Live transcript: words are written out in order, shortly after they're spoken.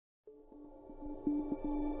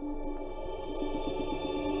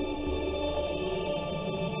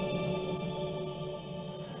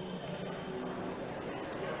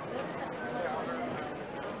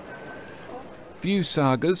Few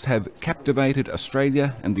sagas have captivated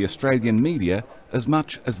Australia and the Australian media as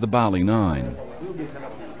much as the Bali Nine.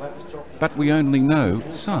 But we only know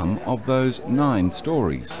some of those 9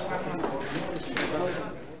 stories.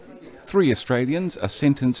 3 Australians are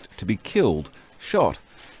sentenced to be killed, shot,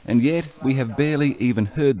 and yet we have barely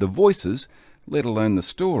even heard the voices, let alone the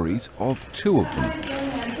stories, of 2 of them.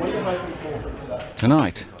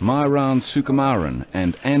 Tonight, Myuran Sukumaran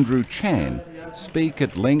and Andrew Chan speak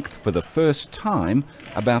at length for the first time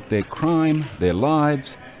about their crime, their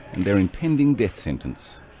lives, and their impending death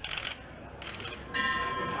sentence.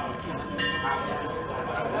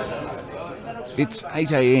 It's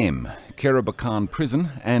 8 a.m. Kerobokan prison,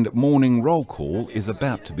 and morning roll call is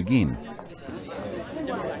about to begin.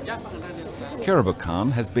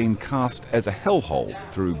 Kerobokan has been cast as a hellhole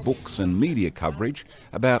through books and media coverage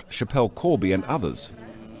about Schapelle Corby and others.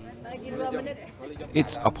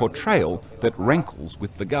 It's a portrayal that rankles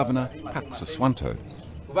with the governor, Pak Siswanto.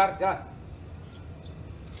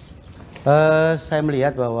 Saya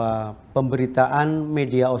melihat bahwa pemberitaan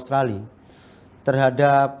media Australia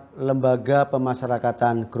terhadap lembaga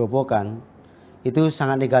pemasyarakatan Gerobokan itu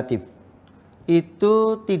sangat negatif.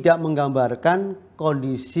 Itu tidak menggambarkan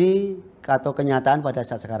kondisi atau kenyataan pada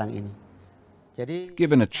saat sekarang ini.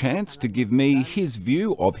 Given a chance to give me his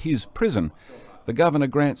view of his prison, the governor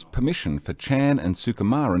grants permission for Chan and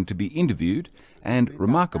Sukumaran to be interviewed and,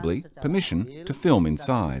 remarkably, permission to film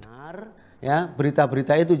inside. Ya,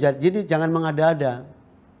 berita-berita itu jadi jangan mengada-ada.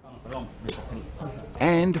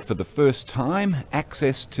 And for the first time,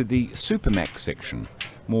 access to the Supermax section,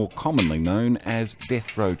 more commonly known as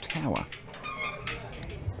Death Row Tower.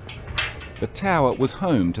 The tower was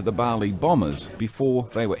home to the Bali bombers before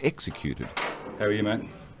they were executed. How are you, mate?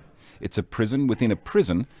 It's a prison within a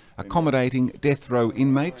prison, accommodating death row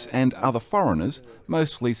inmates and other foreigners,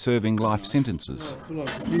 mostly serving life sentences.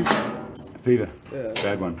 Fever. Yeah.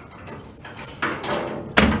 Bad one.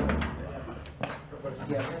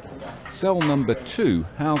 Cell number 2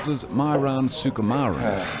 houses Myuran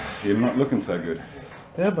Sukumaran. You're not looking so good.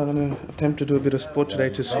 Yeah, but I'm going to attempt to do a bit of sport today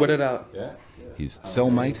to sweat it out. Yeah. His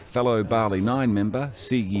cellmate, fellow Bali Nine member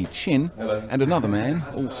Si Yi Chin, and another man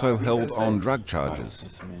also held on drug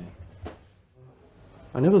charges.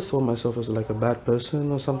 I never saw myself as like a bad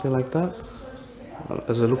person or something like that.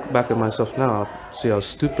 As I look back at myself now, I see I was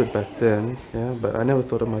stupid back then, yeah, but I never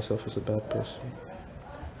thought of myself as a bad person.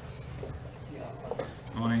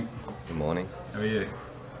 Morning. Good morning. How are you?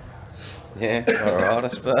 Yeah, alright, I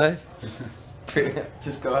suppose.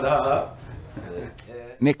 Just got up.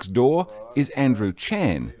 Next door is Andrew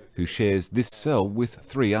Chan, who shares this cell with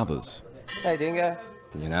 3 others. Hey, Dingo.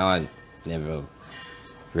 You know, I never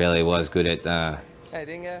really was good at hey,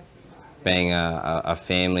 Dingo. Being a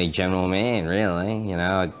family general man, really. You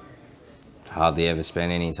know, I hardly ever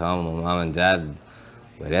spent any time with my mum and dad,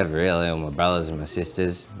 whatever, really, or my brothers and my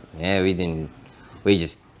sisters. Yeah, we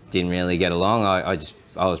just didn't really get along. I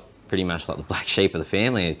was pretty much like the black sheep of the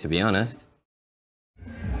family, to be honest.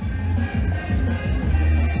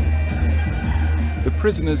 The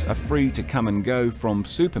prisoners are free to come and go from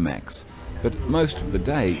Supermax, but most of the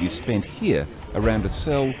day is spent here around a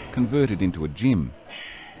cell converted into a gym.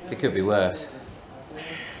 It could be worse.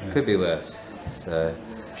 Could be worse. So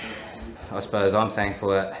I suppose I'm thankful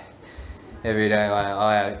that every day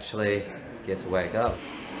I actually get to wake up.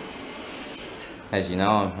 As you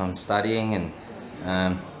know, I'm studying, and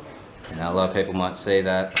you know, a lot of people might see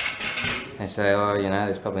that and say, oh, you know,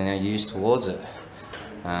 there's probably no use towards it.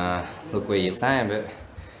 Look where you're staying, but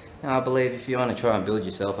you know, I believe if you want to try and build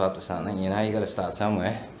yourself up to something, you know, you got to start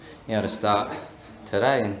somewhere. You got to start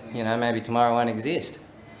today, and you know, maybe tomorrow won't exist.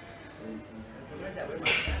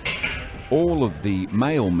 All of the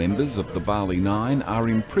male members of the Bali Nine are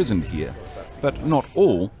imprisoned here, but not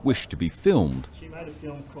all wish to be filmed.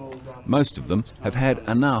 Most of them have had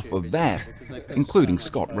enough of that, including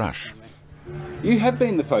Scott Rush. You have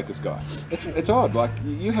been the focus guy. It's odd, like,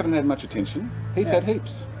 you haven't had much attention. He's had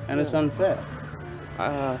heaps. And it's unfair.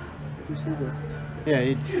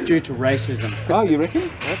 Yeah, due to racism. Oh, you reckon?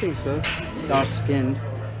 I think so. Dark-skinned.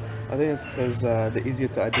 I think it's because they're easier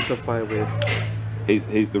to identify with.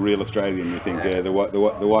 He's the real Australian, you think? Yeah, the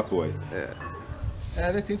white boy. Yeah.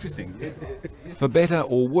 That's interesting. For better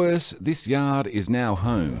or worse, this yard is now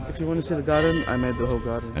home. If you want to see the garden, I made the whole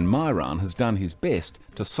garden. And Myuran has done his best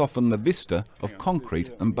to soften the vista of concrete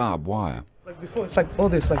and barbed wire. Like before, it's like all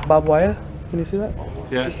this, like barbed wire. Can you see that?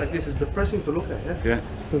 Yeah. It's just like this. It's depressing to look at, yeah? Yeah.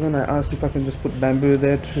 So then I asked if I can just put bamboo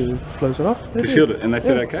there to close it off. To shield it, and they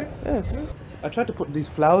said okay? Yeah. I tried to put these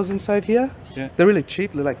flowers inside here. Yeah. They're really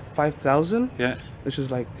cheap. They're like 5,000. Yeah. Which is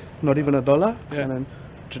like not even $1. Yeah. And then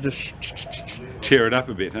to just cheer it up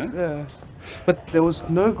a bit, huh? yeah. But there was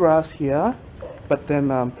no grass here. But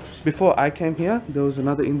then before I came here, there was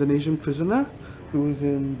another Indonesian prisoner who was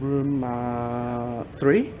in room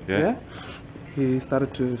 3. Yeah. He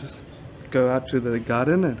started to go out to the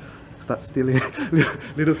garden and start stealing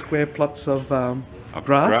little square plots of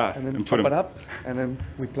grass and then chop it up, and then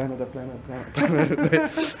we planted it there.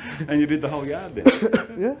 And you did the whole yard then?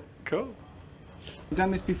 Yeah. Cool. You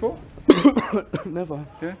done this before? Never.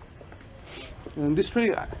 Yeah. And this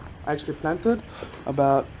tree I actually planted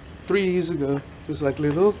about 3 years ago. It was like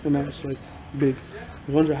little, and now it's like big.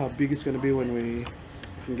 I wonder how big it's going to be when we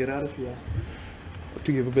can get out of here.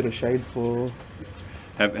 To give a bit of shade for.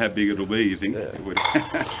 How big it'll be, you think?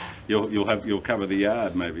 Yeah. You'll cover the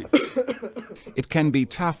yard maybe. It can be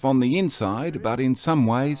tough on the inside, but in some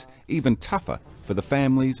ways even tougher for the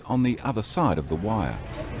families on the other side of the wire.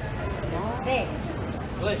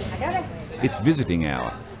 It's visiting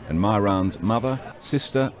hour, and Myran's mother,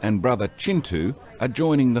 sister and brother Chintu are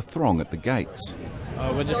joining the throng at the gates.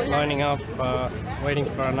 We're just lining up, waiting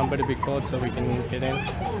for our number to be called so we can get in.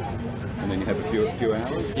 And then you have a few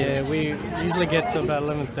hours? Yeah, we usually get to about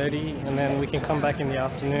 11:30, and then we can come back in the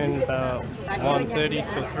afternoon about 1:30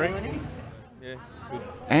 till 3. Yeah, good.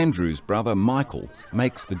 Andrew's brother Michael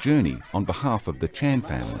makes the journey on behalf of the Chan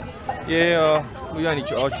family. Yeah,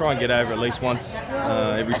 I try and get over at least once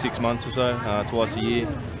every 6 months or so, twice a year.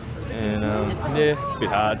 And yeah, it's a bit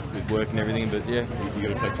hard with work and everything, but yeah. You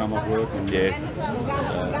got to take time off work? And yeah.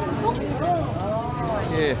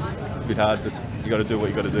 Yeah, it's a bit hard, but you got to do what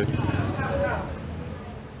you got to do.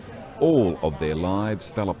 All of their lives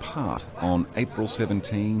fell apart on April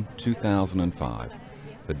 17, 2005,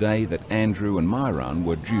 the day that Andrew and Myran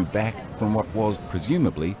were due back from what was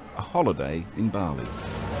presumably a holiday in Bali.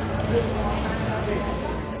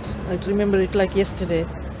 I remember it like yesterday.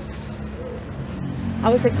 I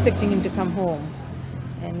was expecting him to come home,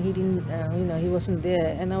 and he didn't, he wasn't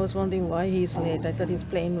there, and I was wondering why he's late. I thought his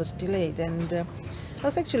plane was delayed, and I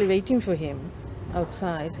was actually waiting for him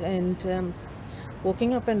outside, and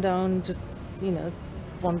walking up and down, just,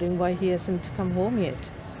 wondering why he hasn't come home yet.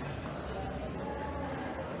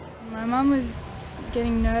 My mum was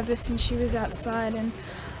getting nervous and she was outside, and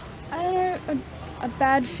I don't know, a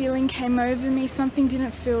bad feeling came over me, something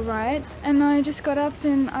didn't feel right, and I just got up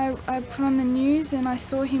and I put on the news and I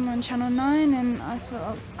saw him on Channel 9, and I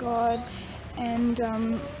thought, oh God, and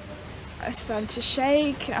I started to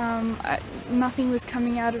shake, nothing was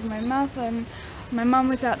coming out of my mouth, and my mum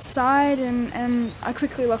was outside, and I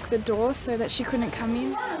quickly locked the door so that she couldn't come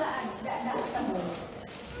in.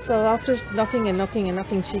 So after knocking and knocking and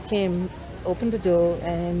knocking, she came, opened the door,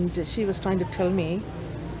 and she was trying to tell me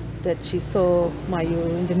that she saw Mayu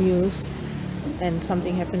in the news and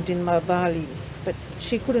something happened in Bali, but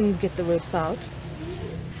she couldn't get the words out.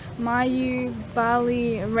 Mayu,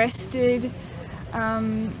 Bali, arrested,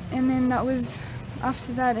 and then that was,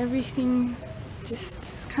 after that everything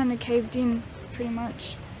just kind of caved in pretty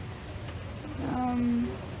much.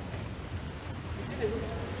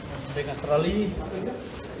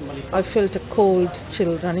 I felt a cold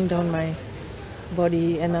chill running down my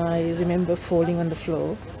body, and I remember falling on the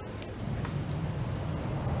floor.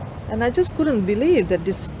 And I just couldn't believe that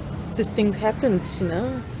this thing happened,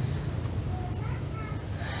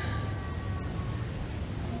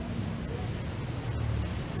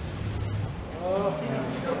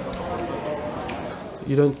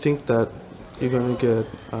 You don't think that you're going to get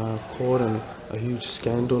caught and a huge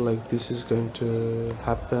scandal like this is going to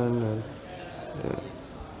happen, and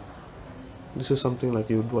this is something like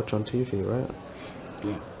you would watch on TV, right?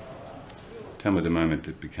 Yeah. Tell me the moment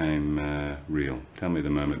it became real. Tell me the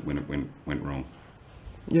moment when it went wrong.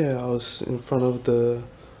 Yeah, I was in front of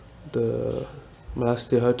the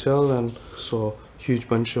Malasty Hotel and saw a huge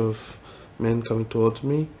bunch of men coming towards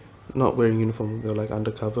me, not wearing uniform. They were like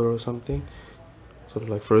undercover or something, sort of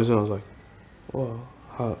like frozen. I was like, "Wow,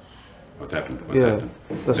 how? What's happened? Yeah, happened?"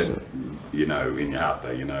 But, in your heart,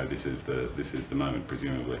 though, this is the moment,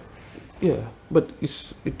 presumably. Yeah, but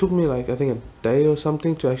it took me like, I think, a day or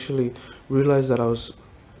something to actually realize that I was,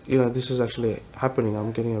 this is actually happening.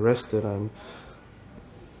 I'm getting arrested.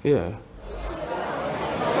 Yeah.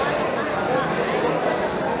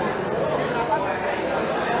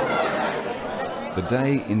 The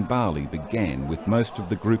day in Bali began with most of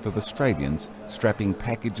the group of Australians strapping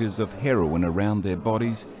packages of heroin around their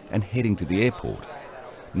bodies and heading to the airport,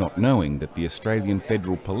 not knowing that the Australian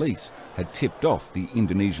Federal Police had tipped off the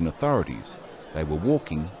Indonesian authorities. They were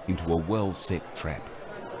walking into a well-set trap.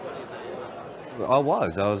 I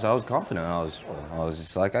was confident. I was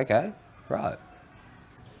just like, okay, right.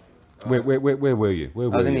 Where were you?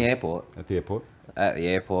 I was in the airport. At the airport? At the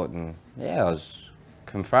airport, and yeah, I was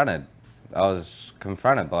confronted I was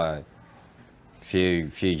confronted by a few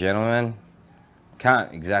gentlemen.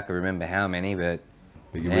 Can't exactly remember how many, but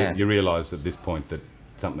you realise at this point that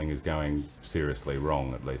something is going seriously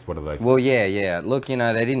wrong, at least. What do they say? Well, yeah. Look, you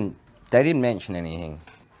know, they didn't mention anything.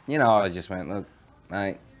 You know, I just went, look,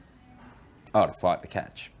 mate, I got a flight to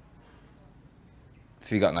catch.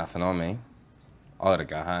 If you got nothing on me, I got to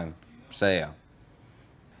go home. See ya.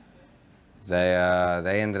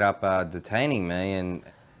 They ended up detaining me, and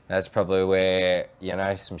that's probably where, you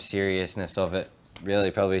know, some seriousness of it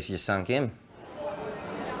really probably just sunk in.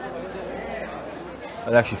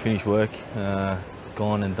 I'd actually finished work,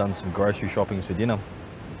 gone and done some grocery shopping for dinner,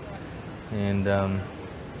 and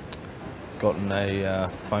gotten a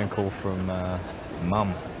phone call from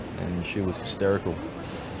Mum, and she was hysterical.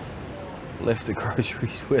 Left the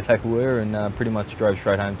groceries where they were and pretty much drove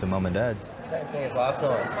straight home to Mum and Dad's. Same thing as last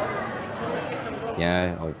night. You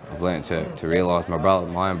know, I've learned to realise my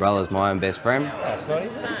umbrella's my own best friend. That's not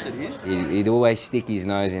his. He'd always stick his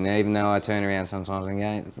nose in there, even though I turn around sometimes and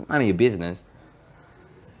go, it's none of your business.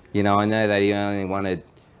 You know, I know that he only wanted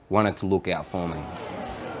to look out for me.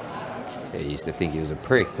 I used to think he was a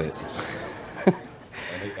prick, but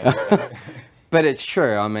but it's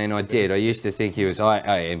true. I mean, I did. I used to think he was.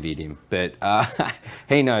 I envied him, but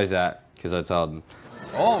he knows that because I told him.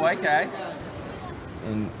 Oh, okay.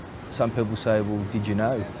 And some people say, well, did you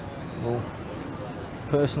know? Well,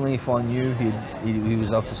 personally, if I knew he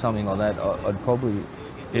was up to something like that,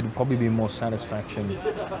 it'd probably be more satisfaction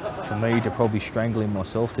for me to probably strangle him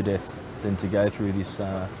myself to death than to go through this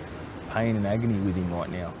pain and agony with him right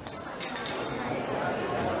now.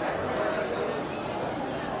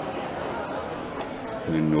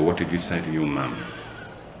 And what did you say to your mum?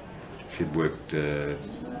 She'd worked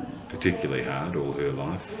particularly hard all her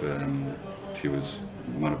life. She was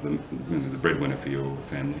one of the breadwinner for your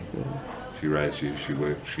family. Yeah. She raised you, she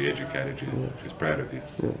worked, she educated you. Yeah. She was proud of you.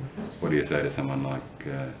 Yeah. What do you say to someone like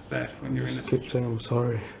that when you're in a keep saying I'm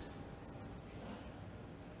sorry.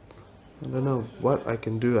 I don't know what I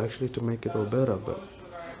can do actually to make it all better, but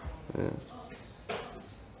yeah.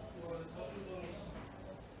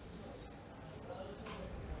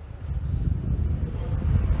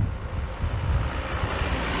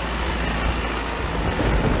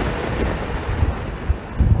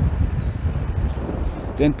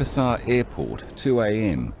 Denpasar Airport, 2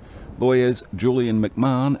 a.m. Lawyers Julian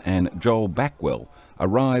McMahon and Joel Backwell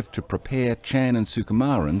arrived to prepare Chan and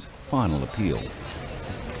Sukumaran's final appeal.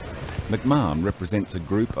 McMahon represents a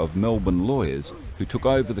group of Melbourne lawyers who took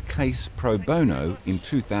over the case pro bono in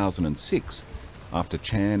 2006 after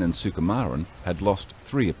Chan and Sukumaran had lost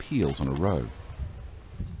 3 appeals on a row.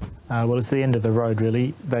 Well, it's the end of the road,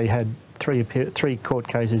 really. They had 3 court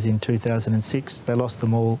cases in 2006. They lost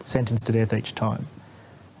them all, sentenced to death each time.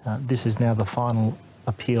 This is now the final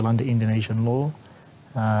appeal under Indonesian law,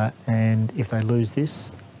 and if they lose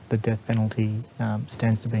this, the death penalty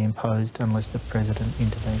stands to be imposed unless the President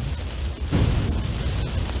intervenes.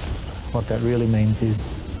 What that really means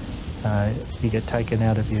is you get taken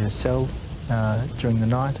out of your cell during the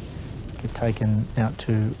night, get taken out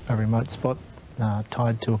to a remote spot,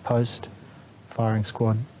 tied to a post, firing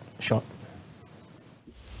squad, shot.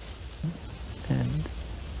 And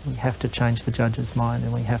we have to change the judge's mind,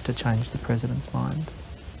 and we have to change the President's mind.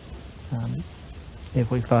 If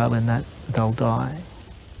we fail in that, they'll die.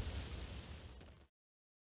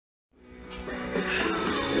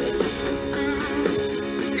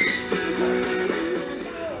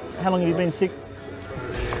 How long have you been sick?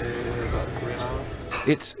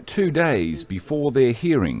 It's 2 days before their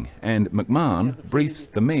hearing, and McMahon briefs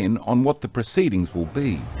the men on what the proceedings will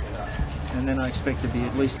be. And then I expect to be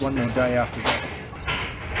at least one more day after that,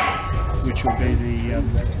 which will be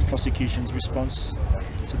the prosecution's response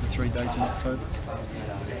to the 3 days in October.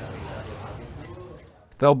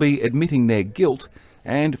 They'll be admitting their guilt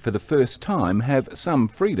and, for the first time, have some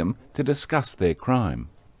freedom to discuss their crime.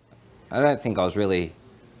 I don't think I was really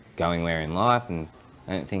going where in life, and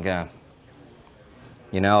I don't think,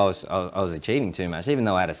 you know, I was achieving too much, even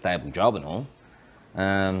though I had a stable job and all.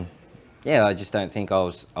 Yeah, I just don't think I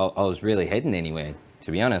was really heading anywhere,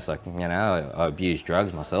 to be honest. Like, you know, I abused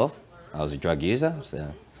drugs myself. I was a drug user,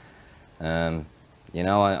 so, you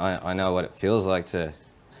know, I know what it feels like to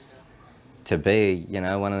be, you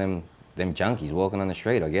know, one of them junkies walking on the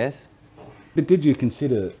street, I guess. But did you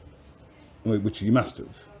consider, which you must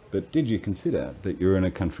have, but did you consider that you're in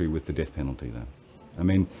a country with the death penalty, though? I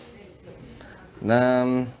mean...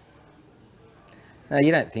 No,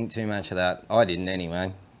 you don't think too much of that. I didn't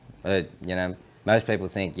anyway. You know, most people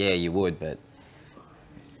think, yeah, you would, but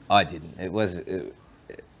I didn't. It was...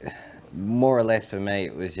 more or less for me,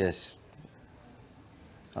 it was just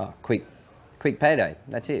quick quick payday,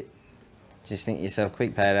 that's it. Just think yourself,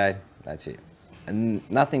 quick payday, that's it. And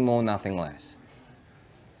nothing more, nothing less.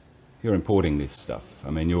 You're importing this stuff.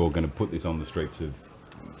 I mean, you're going to put this on the streets of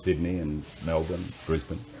Sydney and Melbourne,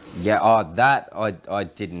 Brisbane. Yeah, that I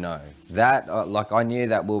didn't know. That, like, I knew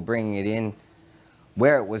that we were bringing it in.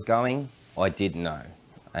 Where it was going, I didn't know.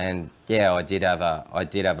 And yeah, I did have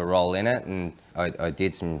a role in it, and I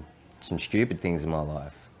did some stupid things in my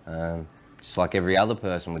life. Just like every other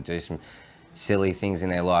person would do some silly things in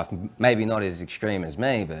their life. Maybe not as extreme as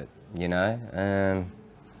me, but, you know.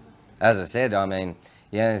 As I said, I mean,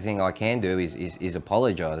 the only thing I can do is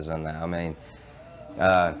apologise on that. I mean...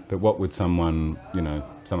 but what would someone, you know,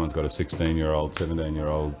 someone's got a 16-year-old,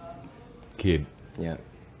 17-year-old kid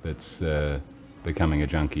that's becoming a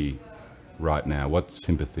junkie right now, what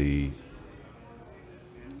sympathy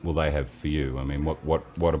will they have for you? I mean, what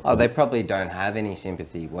Oh, they probably don't have any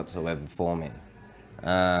sympathy whatsoever for me.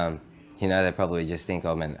 You know, they probably just think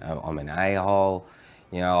I'm an a-hole.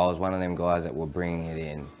 You know, I was one of them guys that were bringing it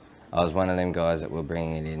in.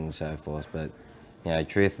 And so forth. But, you know,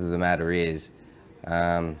 truth of the matter is,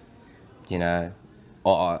 you know,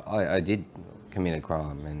 I did commit a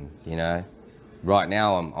crime, and, you know, right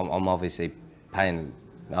now I'm obviously paying.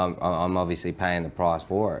 I'm obviously paying the price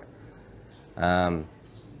for it.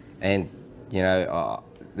 And, you know,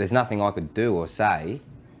 there's nothing I could do or say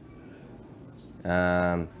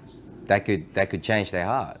that could change their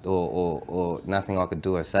heart, or nothing I could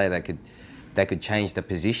do or say that could change the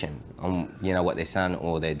position on, you know, what their son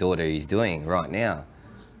or their daughter is doing right now.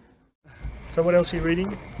 So what else are you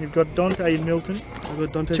reading? You've got Dante and Milton. I've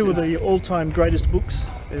got Dante. Two of the all-time greatest books.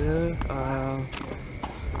 Yeah.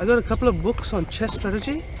 I got a couple of books on chess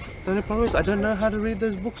strategy. The only problem is I don't know how to read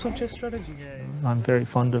those books on chess strategy. I'm very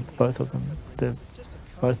fond of both of them. They've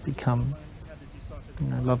both become, you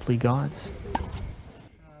know, lovely guys.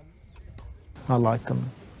 I like them.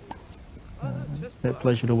 They're a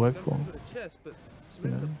pleasure to work for. You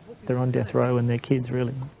know, they're on death row and they're kids,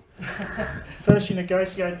 really. First you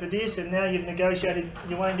negotiate for this, and now you've negotiated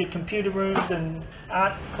you won't get computer rooms and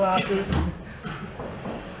art classes.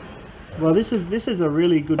 Well, this is a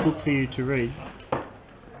really good book for you to read.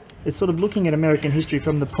 It's sort of looking at American history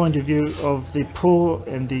from the point of view of the poor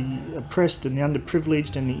and the oppressed and the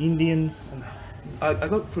underprivileged and the Indians. I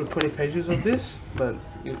got through 20 pages of this, but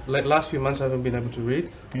like last few months I haven't been able to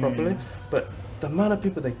read properly. But the amount of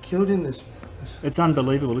people they killed in this... It's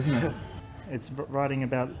unbelievable, isn't it? It's writing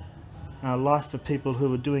about life for people who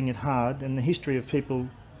were doing it hard, and the history of people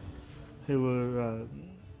who were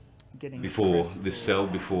getting... Before this cell,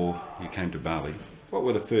 before you came to Bali, what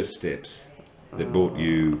were the first steps that brought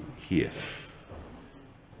you here?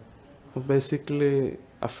 Basically,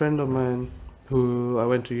 a friend of mine who I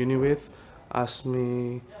went to uni with asked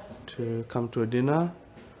me to come to a dinner,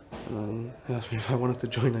 and he asked me if I wanted to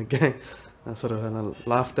join a gang. I sort of kind of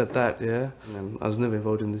laughed at that, yeah. And I was never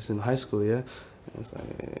involved in this in high school, yeah.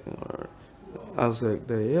 I was like,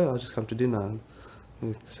 yeah, I'll just come to dinner. And we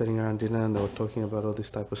were sitting around dinner and they were talking about all this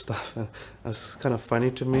type of stuff, and it was kind of funny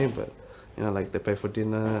to me, but, you know, like they pay for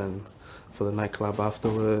dinner and for the nightclub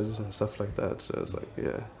afterwards and stuff like that. So it's like,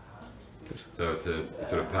 yeah. So it's a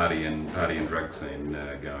sort of party and drug scene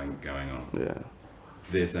going on. Yeah.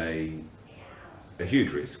 There's a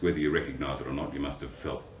huge risk, whether you recognise it or not. You must have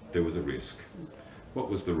felt there was a risk. What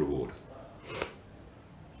was the reward?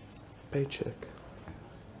 Paycheck.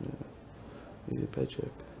 Yeah. Easy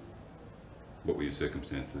paycheck. What were your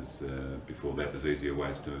circumstances before that? There's easier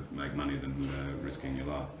ways to make money than risking your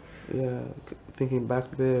life. Yeah, thinking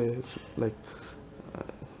back there, it's like,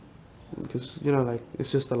 because, you know, like,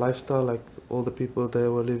 it's just a lifestyle, like, all the people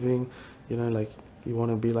there were living, you know, like, you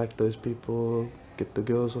want to be like those people, get the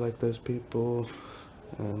girls like those people,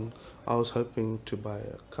 and I was hoping to buy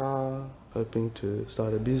a car, hoping to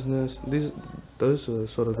start a business. Those are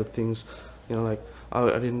sort of the things, you know, like,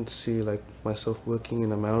 I didn't see, like, myself working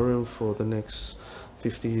in a mailroom for the next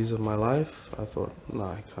 50 years of my life. I thought, no,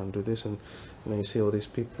 I can't do this. And, you know, you see all these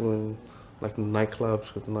people in, like,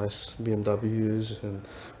 nightclubs with nice BMWs and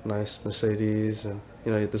nice Mercedes, and,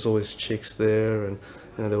 you know, there's always chicks there, and,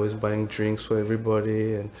 you know, they're always buying drinks for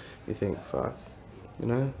everybody, and you think, fuck, you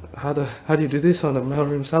know, how do you do this on a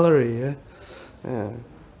mailroom salary, yeah? Yeah,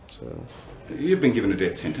 so... You've been given a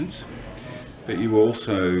death sentence, but you were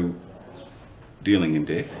also dealing in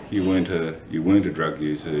death. You weren't a drug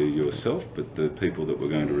user yourself, but the people that were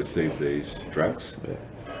going to receive these drugs,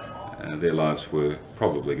 their lives were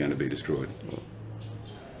probably going to be destroyed.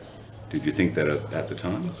 Did you think that at the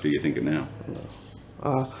time? Do you think it now?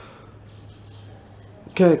 No.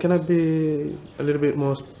 Can I be a little bit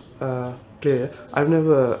more clear? I've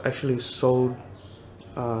never actually sold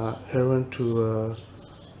heroin to,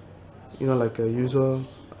 you know, like a user,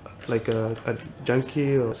 like a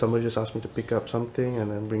junkie, or somebody just asked me to pick up something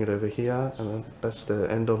and then bring it over here, and then that's the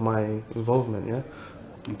end of my involvement, yeah.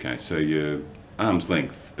 Okay, so you're arm's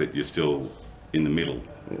length, but you're still in the middle.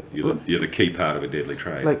 You're the key part of a deadly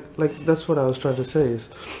trade. Like that's what I was trying to say is,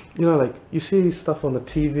 you know, like you see stuff on the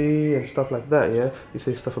TV and stuff like that, yeah. You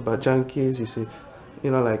see stuff about junkies, you see,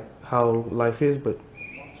 you know, like how life is, but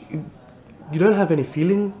you don't have any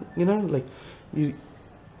feeling, you know, like you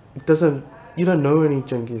don't know any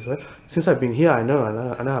junkies, right? Since I've been here, I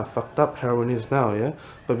know how fucked up heroin is now, yeah.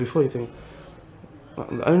 But before, you think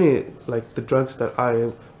only like the drugs that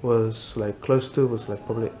I was like close to was like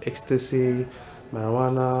probably ecstasy,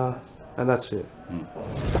 marijuana, and that's it.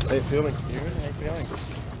 How you feeling? How you feeling?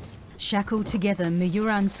 Shackled together,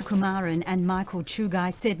 Mayuran Sukumaran and Michael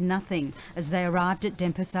Chugai said nothing as they arrived at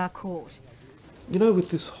Denpasar court. You know, with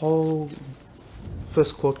this whole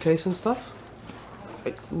first court case and stuff,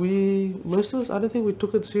 most of us, I don't think we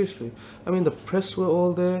took it seriously. I mean, the press were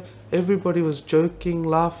all there, everybody was joking,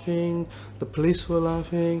 laughing, the police were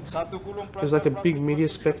laughing. It was like a big media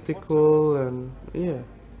spectacle, and yeah.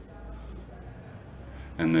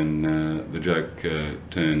 And then the joke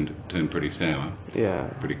turned pretty sour. Yeah.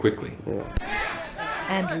 Pretty quickly. Yeah.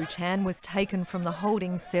 Andrew Chan was taken from the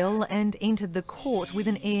holding cell and entered the court with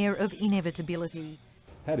an air of inevitability.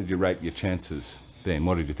 How did you rate your chances then?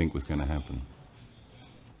 What did you think was going to happen?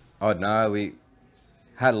 Oh no, we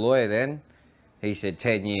had a lawyer then. He said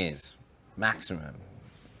 10 years, maximum.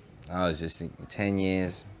 I was just thinking 10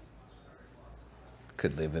 years,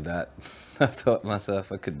 could live with that. I thought to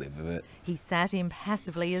myself, I could live with it. He sat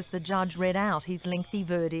impassively as the judge read out his lengthy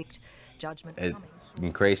verdict. Judgment It coming.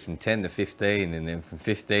 increased from 10 to 15, and then from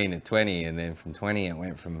 15 to 20, and then from 20 it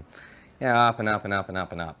went from, yeah, up and up and up and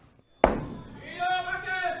up and up.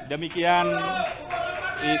 Demikian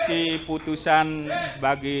isi putusan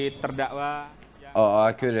bagi terdakwa. Oh,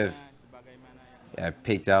 I could have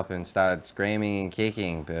picked up and started screaming and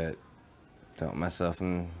kicking, but I thought to myself,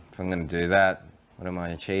 if I'm going to do that, what am I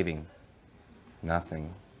achieving?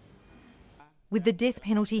 Nothing. With the death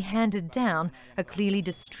penalty handed down, a clearly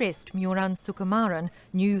distressed Mayuran Sukumaran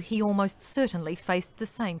knew he almost certainly faced the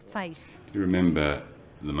same fate. Do you remember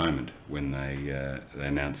the moment when they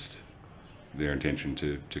announced their intention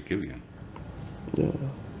to kill you? Yeah.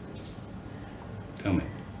 Tell me.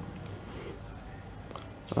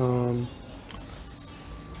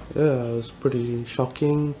 Yeah, it was pretty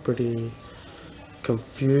shocking, pretty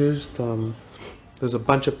confused. There's a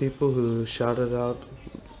bunch of people who shouted out,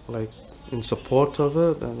 like, in support of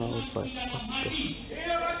it, and I was like, what the...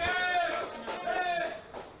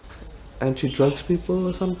 Anti-drugs people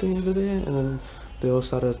or something over there, and then they all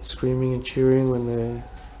started screaming and cheering when they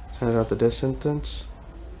handed out the death sentence.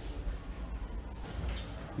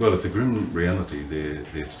 Well, it's a grim reality.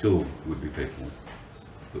 There still would be people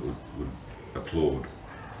that would applaud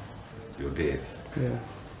your death. Yeah.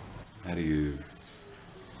 How do you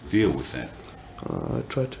deal with that? I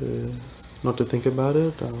try to not to think about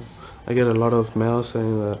it. I get a lot of mail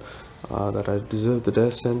saying that I deserve the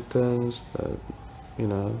death sentence, that, you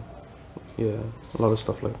know, yeah, a lot of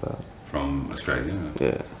stuff like that. From Australia?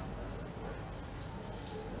 Yeah.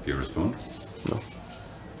 Do you respond? No.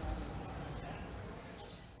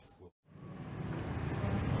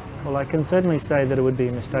 Well, I can certainly say that it would be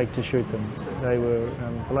a mistake to shoot them. They were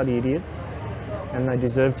bloody idiots, and they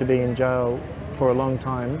deserve to be in jail for a long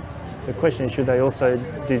time. The question is, should they also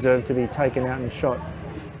deserve to be taken out and shot?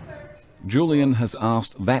 Julian has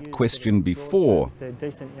asked that question before, They're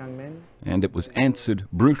decent young men. and it was answered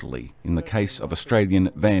brutally in the case of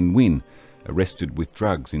Australian Van Nguyen, arrested with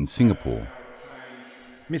drugs in Singapore.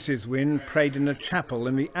 Mrs. Nguyen prayed in a chapel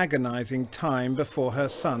in the agonising time before her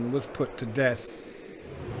son was put to death.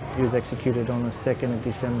 He was executed on the 2nd of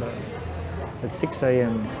December at 6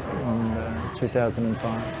 a.m. on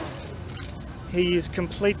 2005. He is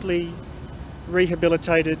completely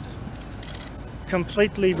rehabilitated,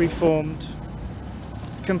 completely reformed,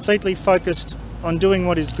 completely focused on doing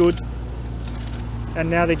what is good, and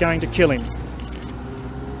now they're going to kill him.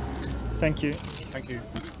 Thank you. Thank you.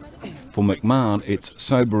 For McMahon, it's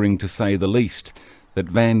sobering to say the least that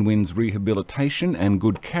Van Nguyen's rehabilitation and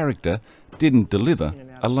good character didn't deliver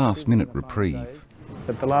a last-minute reprieve.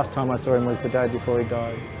 But the last time I saw him was the day before he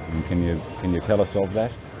died. And can you tell us of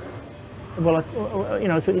that? Well, I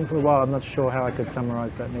was with him for a while. I'm not sure how I could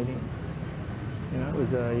summarise that meeting. You know, it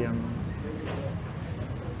was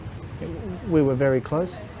we were very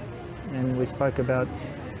close, and we spoke about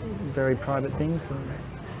very private things. And,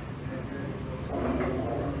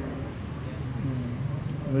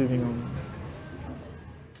 moving on.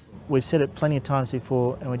 we've said it plenty of times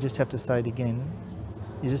before, and we just have to say it again.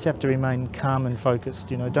 You just have to remain calm and focused.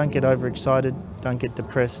 You know, don't get overexcited, don't get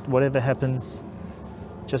depressed. Whatever happens,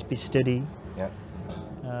 just be steady.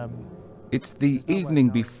 It's the evening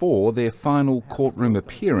before their final courtroom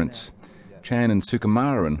appearance. Chan and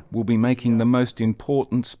Sukumaran will be making the most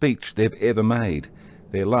important speech they've ever made,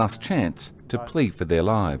 their last chance to plead for their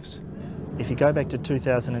lives. If you go back to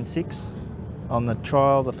 2006, on the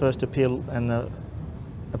trial, the first appeal and the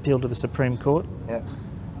appeal to the Supreme Court,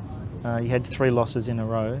 you had 3 losses in a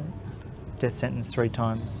row, death sentence 3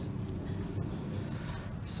 times.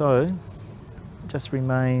 So, just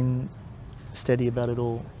remain steady about it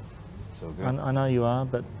all. I know you are,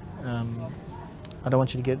 but I don't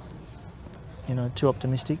want you to get, you know, too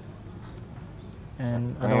optimistic.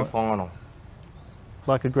 And Grand final.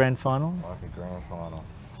 Like a grand final? Like a grand final.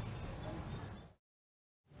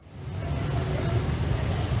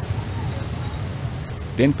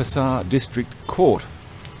 Denpasar District Court.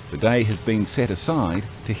 The day has been set aside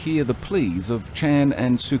to hear the pleas of Chan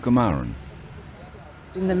and Sukumaran.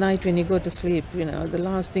 In the night when you go to sleep, you know, the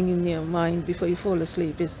last thing in your mind before you fall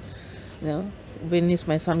asleep is, you know, when is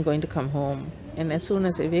my son going to come home? And as soon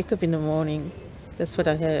as I wake up in the morning, that's what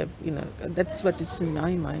I have, you know, that's what is in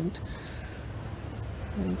my mind.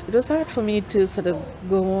 And it was hard for me to sort of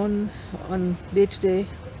go on day to day,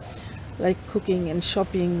 like cooking and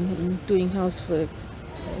shopping and doing housework.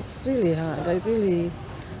 It's really hard. I really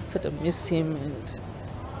sort of miss him, and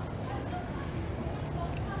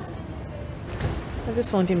I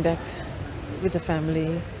just want him back with the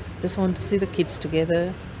family. Just want to see the kids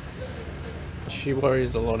together. She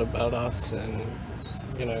worries a lot about us, and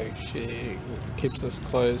you know, she keeps us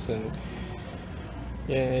close, and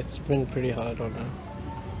yeah, it's been pretty hard on her.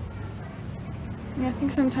 Yeah, I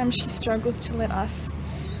think sometimes she struggles to let us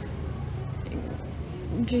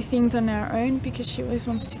do things on our own because she always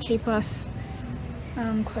wants to keep us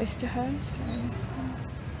close to her. So.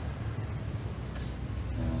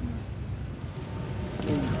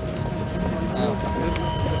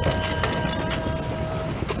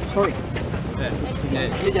 Sorry.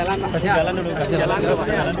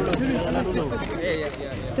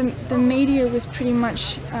 The media was pretty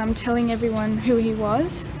much telling everyone who he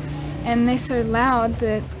was, and they're so loud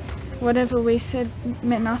that whatever we said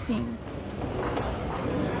meant nothing.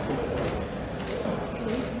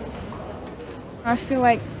 I feel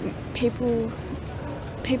like people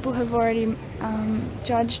have already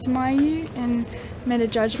judged Mayu and made a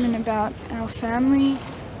judgment about our family.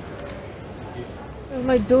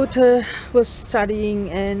 My daughter was studying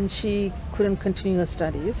and she couldn't continue her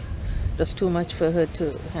studies. It was too much for her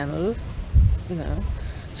to handle, you know.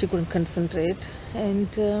 She couldn't concentrate, and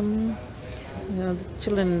you know, the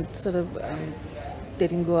children sort of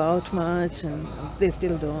didn't go out much, and they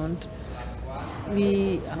still don't.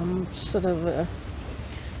 We sort of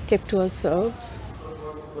kept to ourselves.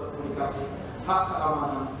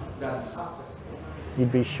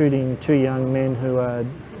 You'd be shooting 2 young men who are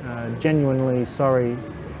genuinely sorry,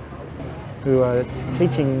 who are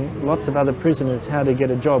teaching lots of other prisoners how to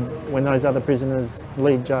get a job when those other prisoners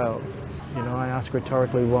leave jail. You know, I ask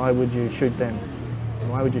rhetorically, why would you shoot them?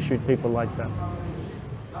 Why would you shoot people like that?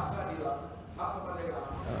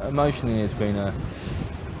 Emotionally, it's been a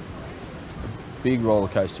big roller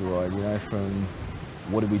coaster ride, you know, from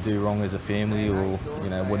what did we do wrong as a family, or, you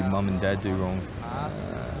know, what did mum and dad do wrong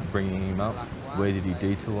bringing him up? Where did he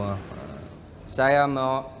detour? Saya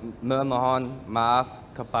memohon maaf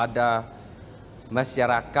kepada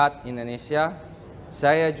masyarakat Indonesia.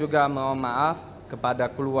 Saya juga mohon maaf kepada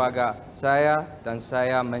keluarga saya, dan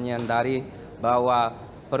saya menyadari bahwa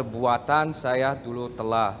perbuatan saya dulu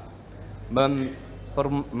telah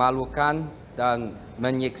mempermalukan dan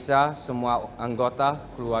menyiksa semua anggota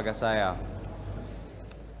keluarga saya.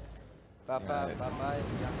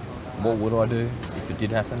 What would I do if it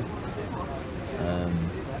did happen?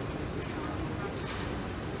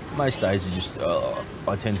 Most days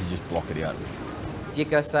I tend to just block it out.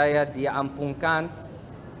 Jika saya diampunkan,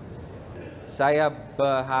 saya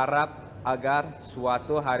berharap agar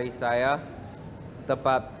suatu hari saya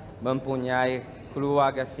dapat mempunyai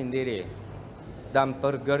keluarga sendiri dan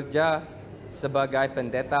bekerja sebagai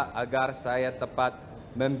pendeta agar saya dapat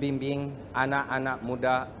membimbing anak-anak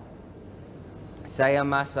muda. Saya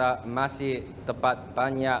masih dapat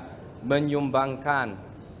banyak menyumbangkan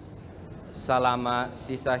selama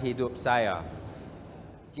sisa hidup saya.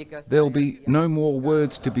 There'll be no more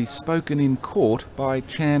words to be spoken in court by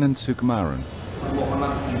Chan and Sukumaran.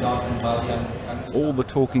 All the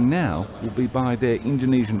talking now will be by their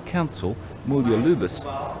Indonesian counsel, Mulya Lubis,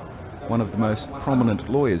 one of the most prominent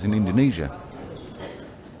lawyers in Indonesia.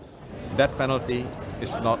 That penalty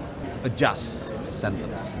is not a just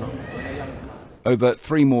sentence. Over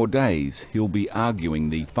 3 more days, he'll be arguing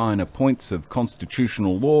the finer points of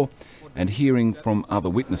constitutional law and hearing from other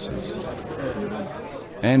witnesses.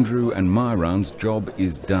 Andrew and Myran's job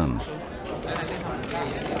is done.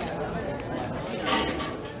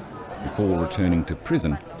 Before returning to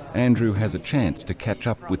prison, Andrew has a chance to catch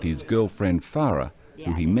up with his girlfriend Farah,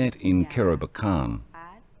 who he met in Kerobokan.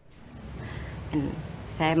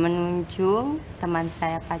 Saya menunjuk teman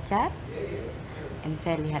saya pacar, dan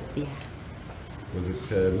saya lihat dia. Was it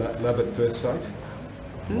love at first sight?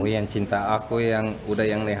 Kamu yang cinta aku, yang udah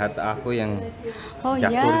yang lihat aku, yang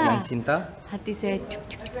jatuh yang cinta. Hati saya cuk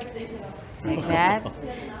cuk cuk cuk. Saya lihat,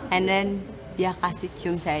 and then dia kasih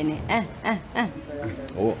cium saya ini.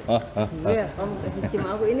 Oh, Iya, kamu kasih cium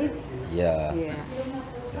aku ini? Iya. Iya.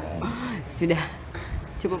 Sudah,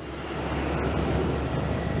 cukup.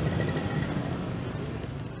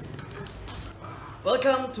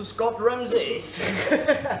 Welcome to Scott Ramsay's.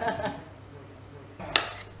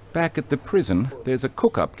 Back at the prison, there's a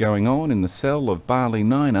cook-up going on in the cell of Bali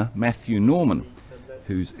Niner Matthew Norman,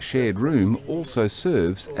 whose shared room also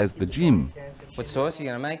serves as the gym. What sauce are you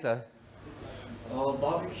gonna make though?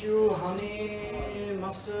 Barbecue, honey,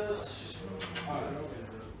 mustard.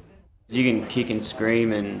 You can kick and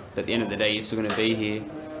scream, and at the end of the day you're still going to be here,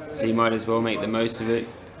 so you might as well make the most of it.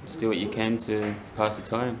 Just do what you can to pass the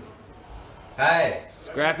time. Hey!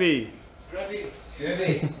 Scrappy! Scrappy!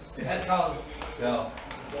 Go.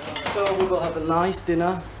 So we will have a nice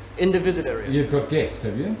dinner in the visit area. You've got guests,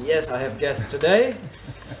 have you? Yes, I have guests today.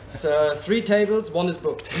 So 3 tables, 1 is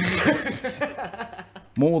booked.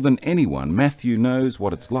 More than anyone, Matthew knows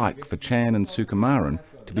what it's like for Chan and Sukumaran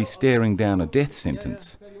to be staring down a death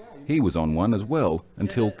sentence. He was on one as well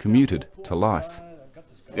until commuted to life.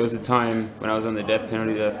 There was a time when I was on the death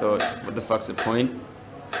penalty that I thought, what the fuck's the point?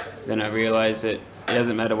 Then I realised that it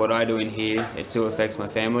doesn't matter what I do in here, it still affects my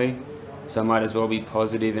family. So I might as well be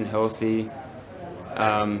positive and healthy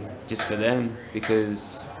just for them,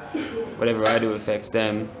 because whatever I do affects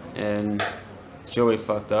them, and sure we're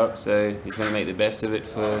fucked up, so you're trying to make the best of it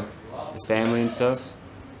for the family and stuff.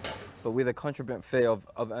 But with a contribute fee of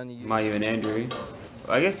only you. Mayu and Andrew.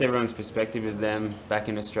 I guess everyone's perspective of them back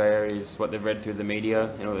in Australia is what they've read through the media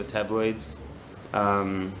and all the tabloids.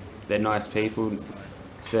 They're nice people,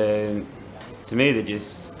 so to me they're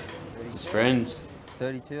just friends.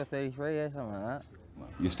 32 or 33, yeah, something like that.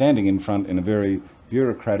 You're standing in front in a very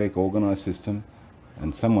bureaucratic, organised system,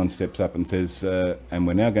 and someone steps up and says, and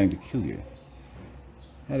we're now going to kill you.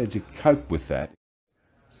 How did you cope with that?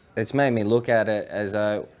 It's made me look at it as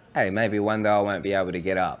a, hey, maybe one day I won't be able to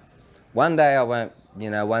get up. One day I won't,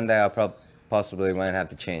 one day I possibly won't have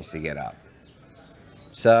the chance to get up.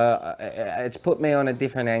 So it's put me on a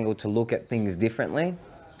different angle to look at things differently,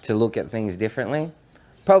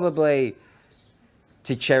 Probably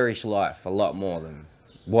to cherish life a lot more than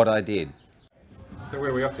what I did. So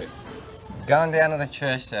where are we off to? Going down to the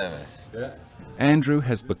church service. Yeah. Andrew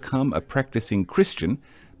has become a practicing Christian,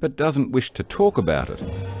 but doesn't wish to talk about it.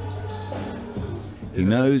 He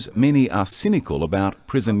knows many are cynical about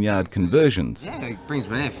prison yard conversions. Yeah, it brings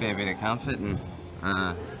me a fair bit of comfort, and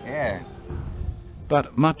yeah.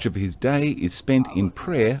 But much of his day is spent in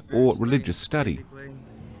prayer or religious study.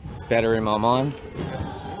 Better in my mind.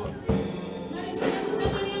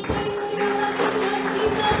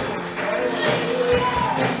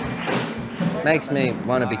 Makes me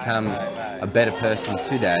want to become a better person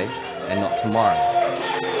today and not tomorrow.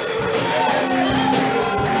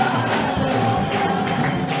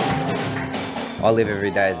 I live every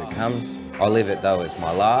day as it comes. I live it though as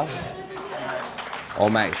my last. I'll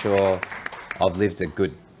make sure I've lived a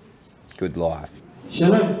good life.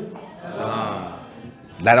 Shalom.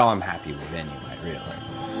 That I'm happy with anyway, really.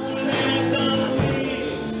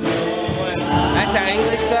 That's our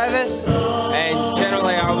English service, and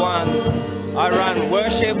generally I run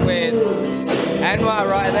worship with Anwar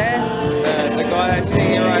right there, the guy that's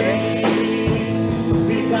singing right there.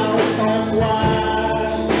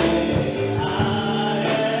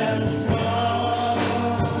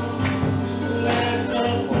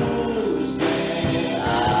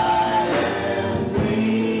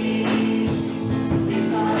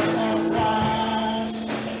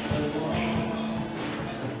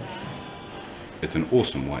 It's an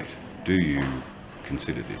awesome weight. Do you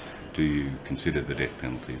consider this? Do you consider the death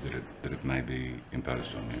penalty that it may be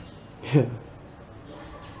imposed on you? Yeah.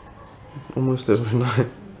 Almost every night.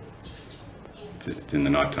 It's in the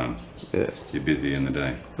night time? Yeah. You're busy in the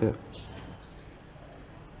day? Yeah.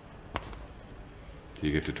 Do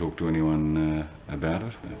you get to talk to anyone about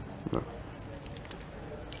it? No.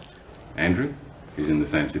 Andrew? He's in the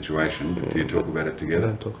same situation, but do you talk about it together?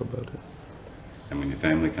 We don't talk about it. And when your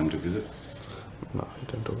family come to visit? No, we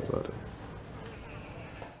don't talk about it.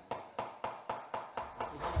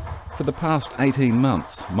 For the past 18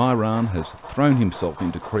 months, Myran has thrown himself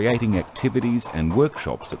into creating activities and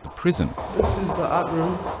workshops at the prison. This is the art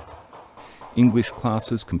room. English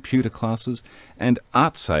classes, computer classes, and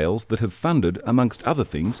art sales that have funded, amongst other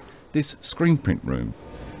things, this screen print room.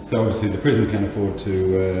 So obviously the prison can't afford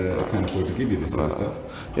to give you this sort of stuff.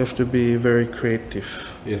 You have to be very creative.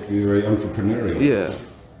 You have to be very entrepreneurial. Yeah.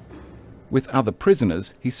 With other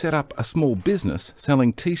prisoners, he set up a small business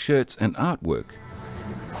selling T-shirts and artwork.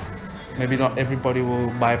 Maybe not everybody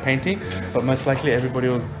will buy a painting, but most likely everybody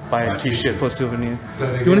will buy a T-shirt for a souvenir.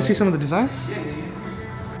 You want to see some of the designs?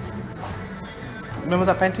 Remember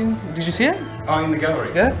that painting? Did you see it? Oh, in the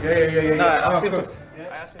gallery? Yeah? Yeah. No, of course.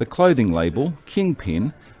 The clothing label,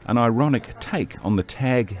 Kingpin, an ironic take on the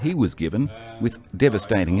tag he was given, with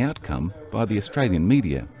devastating outcome by the Australian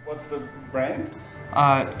media. What's the brand?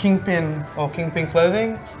 Kingpin or Kingpin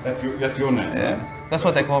clothing. That's your name, Yeah. right? That's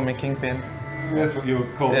what they call me, Kingpin. That's what you were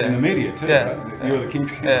called in the media too, Yeah. right? You were the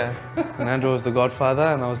Kingpin. Yeah. And Andrew was the Godfather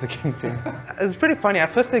and I was the Kingpin. It was pretty funny.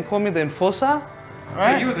 At first they called me the Enforcer.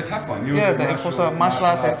 Right? Yeah, you were the tough one. You yeah, were the enforcer, martial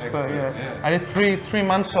arts expert. Yeah. I did three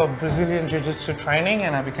months of Brazilian Jiu-Jitsu training,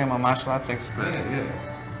 and I became a martial arts expert.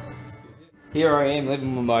 Here I am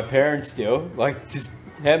living with my parents still. Like, just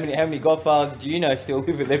how many godfathers do you know still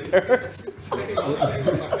live with their parents?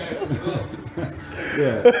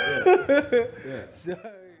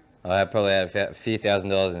 I probably had a few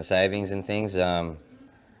 $1,000s in savings and things.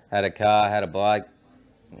 Had a car, had a bike.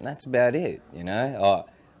 And that's about it, you know. I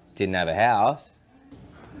didn't have a house.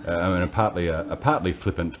 I mean, a partly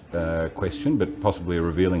flippant question, but possibly a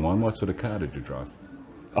revealing one. What sort of car did you drive?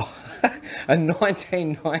 Oh, a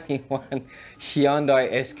 1991 Hyundai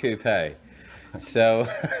S Coupe. So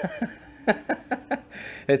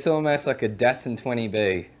it's almost like a Datsun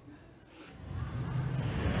 20B.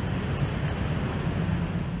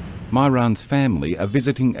 Myran's family are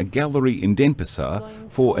visiting a gallery in Denpasar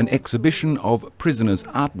for an exhibition of prisoners'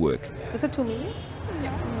 artwork, Is it to me?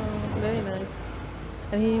 Yeah. Very nice.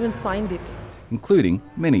 And he even signed it. including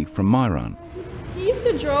many from Myran. He used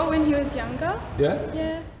to draw when he was younger. Yeah?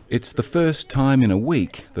 Yeah. It's the first time in a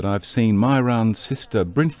week that I've seen Myran's sister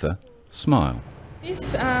Brintha smile.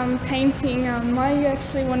 This painting, Mayu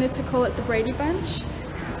actually wanted to call it the Brady Bunch.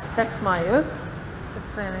 That's Mayu.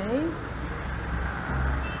 That's Renee.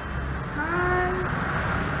 Time,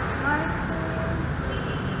 Michael,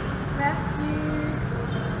 Matthew,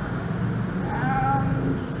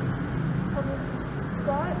 it's probably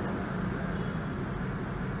Scott.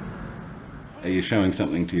 Are you showing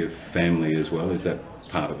something to your family as well? Is that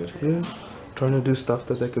part of it? Yeah, trying to do stuff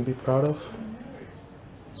that they could be proud of.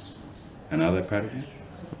 And are they proud of you?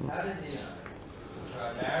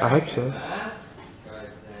 I hope so.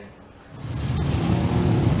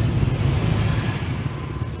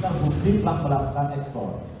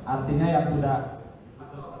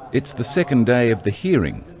 It's the second day of the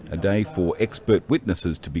hearing, a day for expert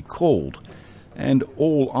witnesses to be called, and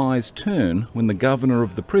all eyes turn when the governor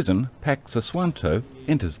of the prison, Pak Siswanto,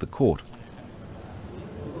 enters the court.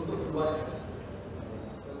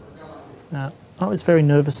 I was very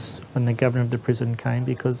nervous when the governor of the prison came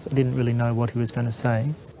because I didn't really know what he was going to say.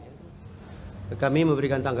 Kami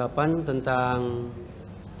memberikan tanggapan tentang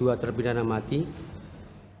dua terpidana mati.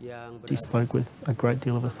 He spoke with a great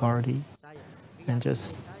deal of authority and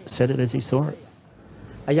just said it as he saw it.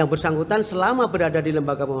 Yang bersangkutan selama berada di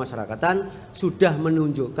lembaga pemasyarakatan sudah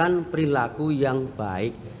menunjukkan perilaku yang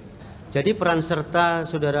baik. Jadi peran serta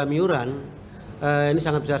saudara Myuran ini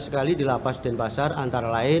sangat besar sekali di lapas Denpasar, antara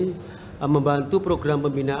lain membantu program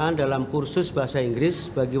pembinaan dalam kursus bahasa Inggris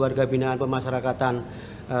bagi warga binaan pemasyarakatan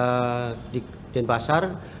di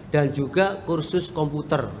Denpasar, dan juga kursus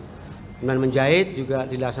komputer. Dan menjahit juga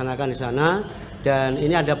dilaksanakan di sana, dan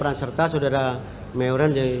ini ada peran serta saudara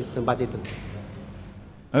Myuran di tempat itu.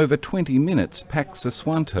 Over 20 minutes, Pak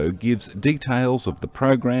Siswanto gives details of the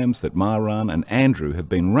programs that Myran and Andrew have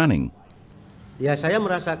been running. Ya, saya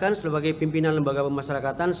merasakan sebagai pimpinan lembaga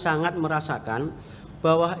pemasyarakatan sangat merasakan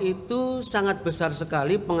bahwa itu sangat besar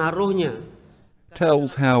sekali pengaruhnya.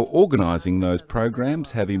 Tells how organising those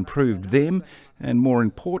programs have improved them and, more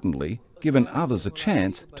importantly, given others a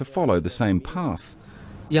chance to follow the same path.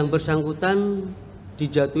 Yang bersangkutan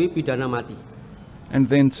dijatuhi pidana mati. And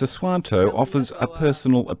then Siswanto offers a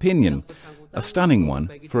personal opinion, a stunning one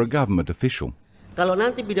for a government official. Kalau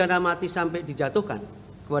nanti pidana mati sampai dijatuhkan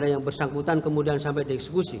kepada yang bersangkutan kemudian sampai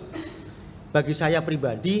dieksekusi, bagi saya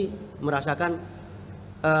pribadi merasakan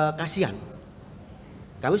kasihan.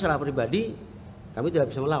 Kami secara pribadi kami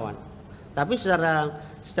tidak bisa melawan. Tapi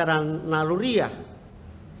secara naluriah,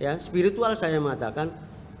 ya spiritual saya mengatakan,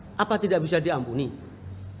 apa tidak bisa diampuni?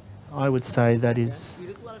 I would say that is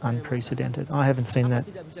unprecedented. I haven't seen that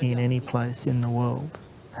in any place in the world,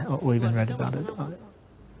 or even read about it.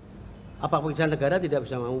 Apa keputusan negara tidak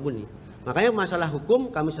bisa mengampuni? Makanya masalah hukum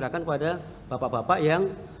kami serahkan kepada bapak-bapak yang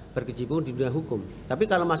berkecimpung di dunia hukum. Tapi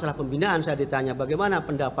kalau masalah pembinaan saya ditanya bagaimana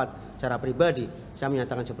pendapat secara pribadi, saya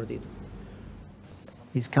menyatakan seperti itu.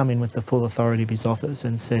 He's come in with the full authority of his office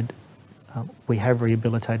and said, we have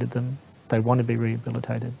rehabilitated them. They want to be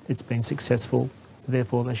rehabilitated. It's been successful.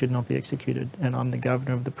 Therefore, they should not be executed. And I'm the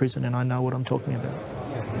governor of the prison and I know what I'm talking about.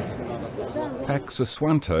 Pak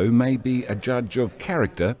Siswanto may be a judge of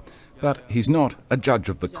character, but he's not a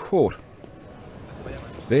judge of the court.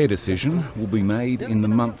 Their decision will be made in the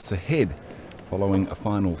months ahead, following a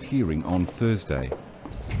final hearing on Thursday.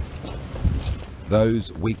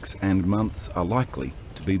 Those weeks and months are likely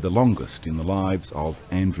to be the longest in the lives of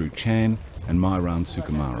Andrew Chan and Myuran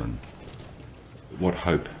Sukumaran. What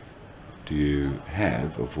hope do you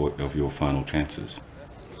have of your final chances?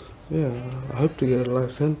 Yeah, I hope to get a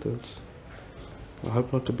life sentence. I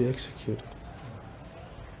hope not to be executed.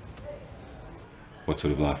 What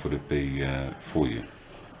sort of life would it be for you?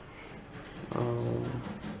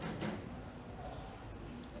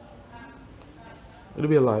 It'll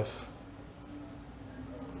be a life.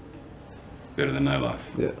 Better than no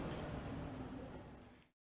life? Yeah.